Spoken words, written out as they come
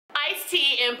Iced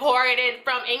tea imported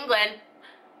from England.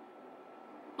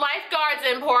 Lifeguards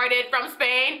imported from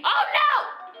Spain. Oh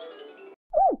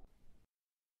no!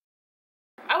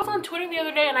 I was on Twitter the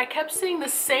other day and I kept seeing the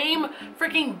same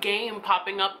freaking game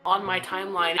popping up on my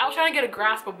timeline. I was trying to get a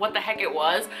grasp of what the heck it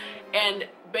was, and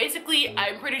basically,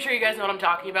 I'm pretty sure you guys know what I'm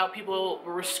talking about. People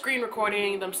were screen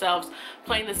recording themselves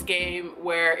playing this game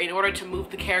where in order to move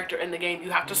the character in the game,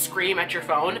 you have to scream at your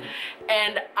phone.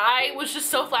 And I was just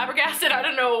so flabbergasted. I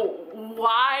don't know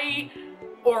why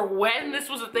or when this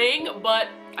was a thing, but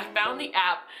I found the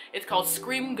app. It's called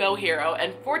Scream Go Hero,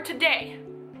 and for today,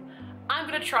 I'm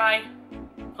gonna try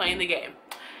playing the game.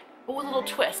 But with a little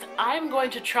twist, I'm going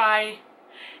to try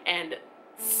and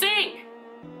sing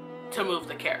to move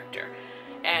the character.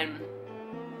 And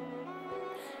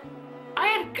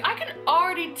I can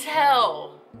already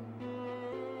tell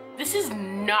this is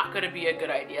not gonna be a good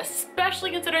idea,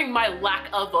 especially considering my lack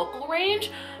of vocal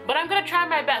range, but I'm gonna try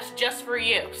my best just for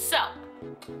you. So,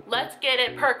 let's get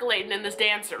it percolating in this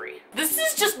dancery. This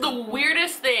is just the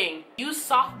weirdest thing. Use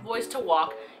soft voice to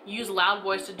walk, use loud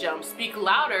voice to jump, speak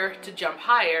louder to jump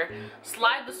higher,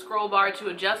 slide the scroll bar to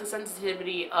adjust the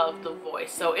sensitivity of the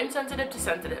voice. So insensitive to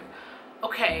sensitive.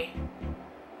 Okay.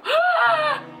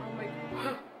 Oh my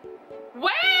god.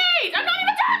 Wait! I'm not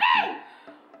even talking!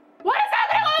 What is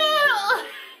happening?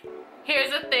 Here's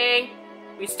the thing.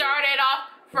 We started off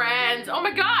friends. Oh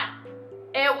my god.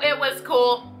 It was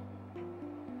cool.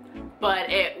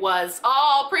 But it was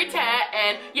all pretend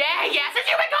and yeah, since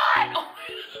you been gone!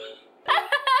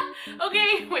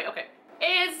 Okay, wait, okay.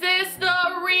 Is this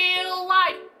the real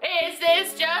life? Is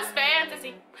this just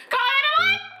fantasy? Call it a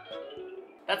life?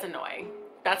 That's annoying.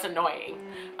 That's annoying.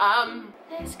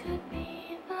 This could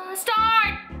be the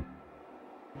start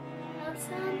of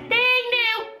something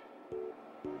new.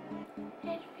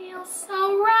 It feels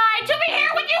so right to be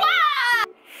here with you all!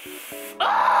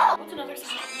 Oh! What's another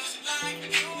song?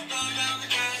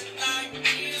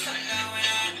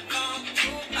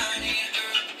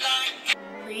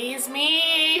 Please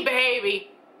me, baby.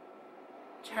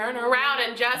 Turn around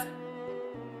and just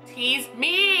tease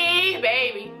me,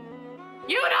 baby.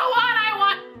 You know what I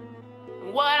want,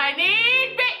 what I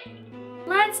need, babe.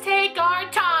 Let's take our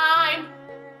time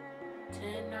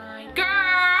tonight,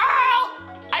 girl.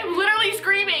 I'm literally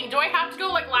screaming. Do I have to go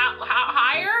like loud,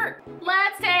 higher?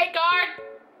 Let's take our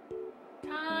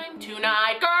time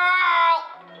tonight, girl.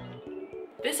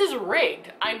 This is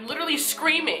rigged. I'm literally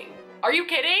screaming. Are you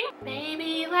kidding?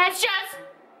 Baby, let's just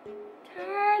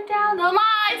turn down the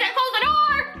lights and close the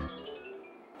door.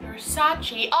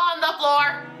 Versace on the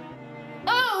floor.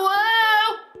 Ooh,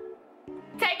 ooh.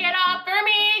 Take it off for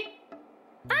me.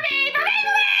 For me, for me,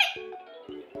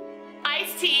 for me.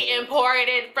 Iced tea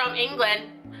imported from England.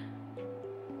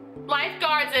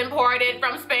 Lifeguards imported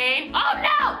from Spain. Oh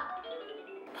no!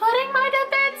 Putting my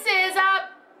defenses up,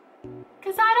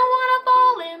 'cause I don't wanna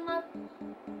fall in love.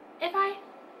 If I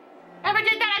ever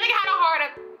did that, I think I had a heart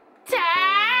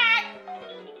attack.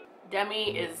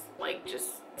 Demi is like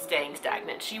just staying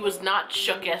stagnant. She was not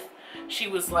shooketh. She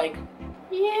was like,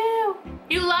 you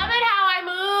love it how I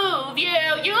move.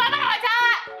 You love it how I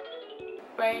talk.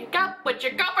 Break up with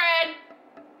your girlfriend.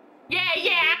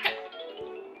 Yeah.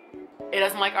 It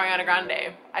doesn't like Ariana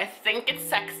Grande. I think it's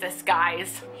sexist,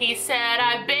 guys. He said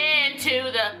I've been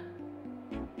to the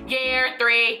year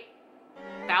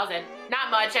 3000.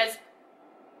 Not much has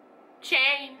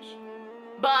changed,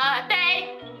 but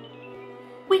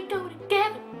we go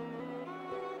together.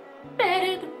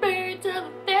 Better than birds of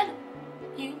a feather.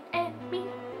 You and me.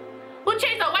 We'll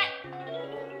chase the wet.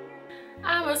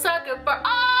 I'm a sucker for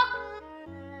all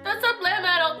the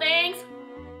subliminal things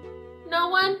no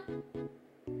one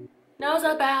knows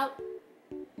about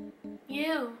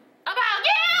you. About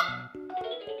you!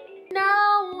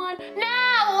 No one.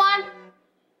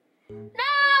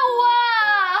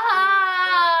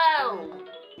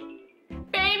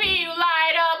 Baby, you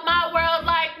light up my world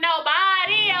like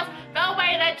nobody else. The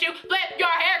way that you flip your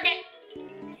hair,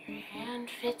 your hand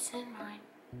fits in mine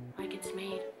like it's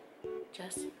made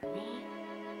just for me.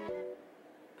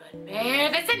 But bear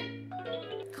this in.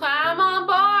 Climb on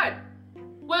board.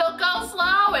 We'll go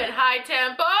slow and high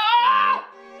tempo.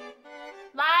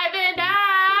 Liven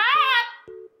up.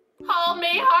 Hold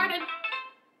me hard and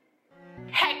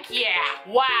heck yeah.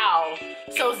 Wow.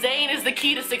 So Zayn is the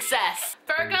key to success.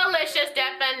 Fergalicious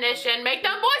definition. Make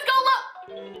them boys go low.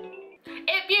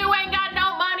 If you ain't got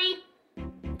no money,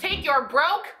 take your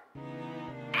broke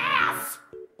ass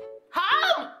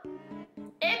home.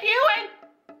 If you ain't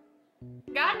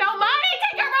got no money,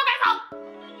 take your broke ass home.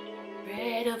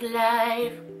 Bread of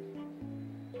life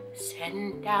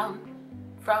sent down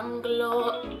from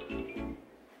glory.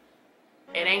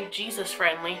 It ain't Jesus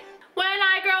friendly. When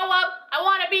I grow up, I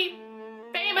wanna be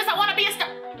famous, I wanna be a star.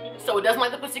 So it doesn't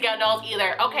like the Pussycat Dolls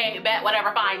either. Okay, bet,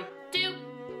 whatever, fine.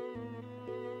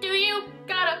 Do you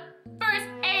got a first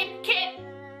aid kit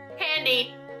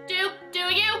handy? Do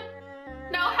you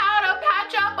know how to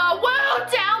patch up a wound?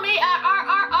 Tell me,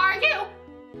 are you?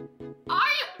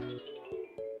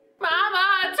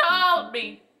 Mama told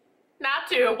me not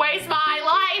to waste my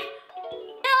life.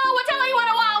 No, I'll tell you what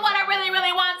I want, what I really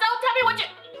want. So tell me what you...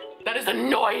 That is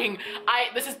annoying.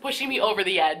 This is pushing me over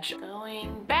the edge.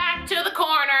 Going back to the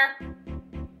corner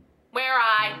where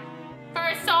I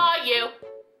first saw you.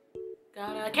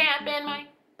 Gonna camp in my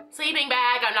sleeping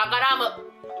bag. I'm not gonna move.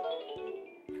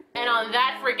 And on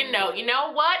that freaking note, you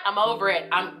know what? I'm over it.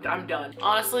 I'm done.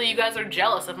 Honestly, you guys are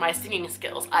jealous of my singing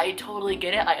skills. I totally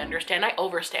get it. I understand. I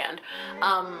overstand.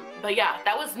 But yeah,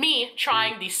 that was me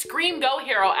trying the Scream Go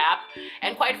Hero app,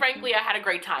 and quite frankly, I had a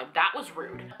great time. That was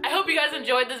rude. I hope you guys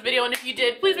enjoyed this video, and if you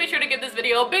did, please make sure to give this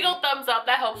video a big old thumbs up.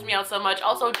 That helps me out so much.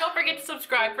 Also, don't forget to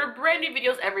subscribe for brand new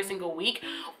videos every single week,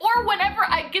 or whenever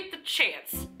I get the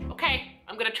chance. Okay?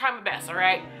 I'm gonna try my best,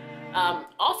 alright?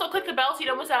 Also click the bell so you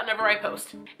don't miss out whenever I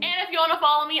post. And if you want to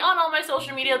follow me on all my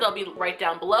social media, they'll be right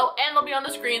down below and they'll be on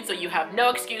the screen, so you have no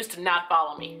excuse to not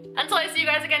follow me. Until I see you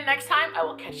guys again next time, I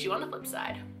will catch you on the flip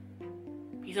side.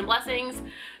 Peace and blessings.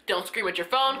 Don't scream at your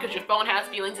phone because your phone has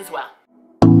feelings as well.